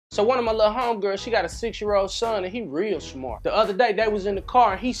So one of my little homegirls, she got a 6-year-old son and he real smart. The other day they was in the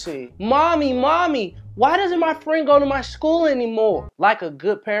car and he said, Mommy, why doesn't my friend go to my school anymore? Like a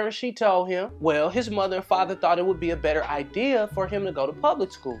good parent, she told him, well, his mother and father thought it would be a better idea for him to go to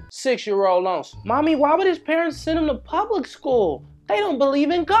public school. 6-year-old Lonesome, Mommy, why would his parents send him to public school? They don't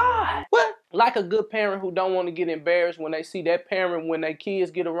believe in God. What? Like a good parent who don't want to get embarrassed when they see that parent when their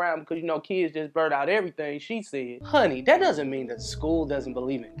kids get around, because you know kids just blurt out everything, she said, honey, that doesn't mean that the school doesn't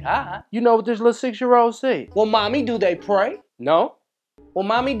believe in God. You know what this little 6-year-old said? Well, Mommy, do they pray? No. Well,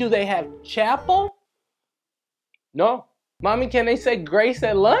 Mommy, do they have chapel? No. Mommy, can they say grace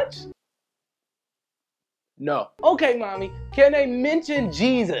at lunch? No. Okay, Mommy, can they mention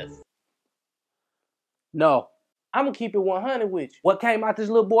Jesus? No. I'm gonna keep it 100 with you. What came out this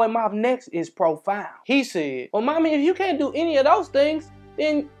little boy's mouth next is profound. He said, well, Mommy, if you can't do any of those things,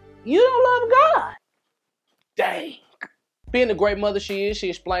 then you don't love God. Dang. Being the great mother she is, she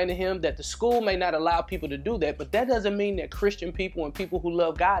explained to him that the school may not allow people to do that, but that doesn't mean that Christian people and people who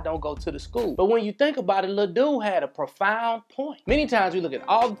love God don't go to the school. But when you think about it, little dude had a profound point. Many times we look at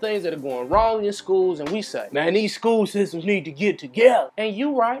all the things that are going wrong in schools and we say, man, these school systems need to get together. And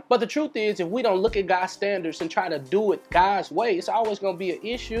you right. But the truth is, if we don't look at God's standards and try to do it God's way, it's always going to be an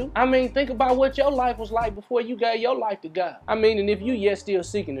issue. I mean, think about what your life was like before you gave your life to God. I mean, and if you yet still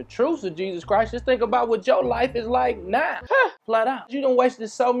seeking the truth of Jesus Christ, just think about what your life is like now. Flat out. You done wasted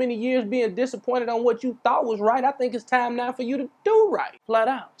so many years being disappointed on what you thought was right. I think it's time now for you to do right. Flat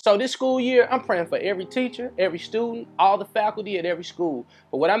out. So this school year, I'm praying for every teacher, every student, all the faculty at every school.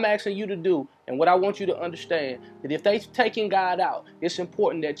 But what I'm asking you to do, and what I want you to understand, that if they're taking God out, it's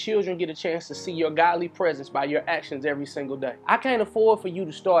important that children get a chance to see your godly presence by your actions every single day. I can't afford for you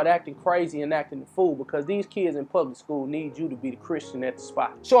to start acting crazy and acting the fool, because these kids in public school need you to be the Christian at the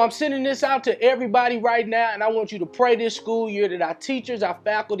spot. So I'm sending this out to everybody right now, and I want you to pray this school year that our teachers, our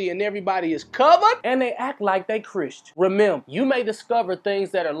faculty, and everybody is covered and they act like they Christian. Remember, you may discover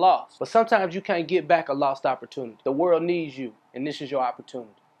things that are lost, but sometimes you can't get back a lost opportunity. The world needs you, and this is your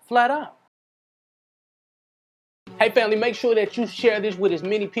opportunity. Flat out. Hey family, make sure that you share this with as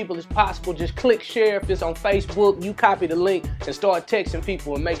many people as possible. Just click share if it's on Facebook. You copy the link and start texting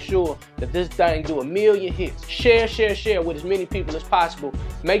people and make sure that this thing do 1 million hits. Share with as many people as possible.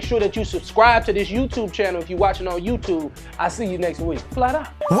 Make sure that you subscribe to this YouTube channel if you're watching on YouTube. I'll see you next week. Flat out.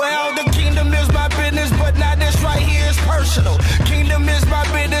 Well, the kingdom is my business, but not this right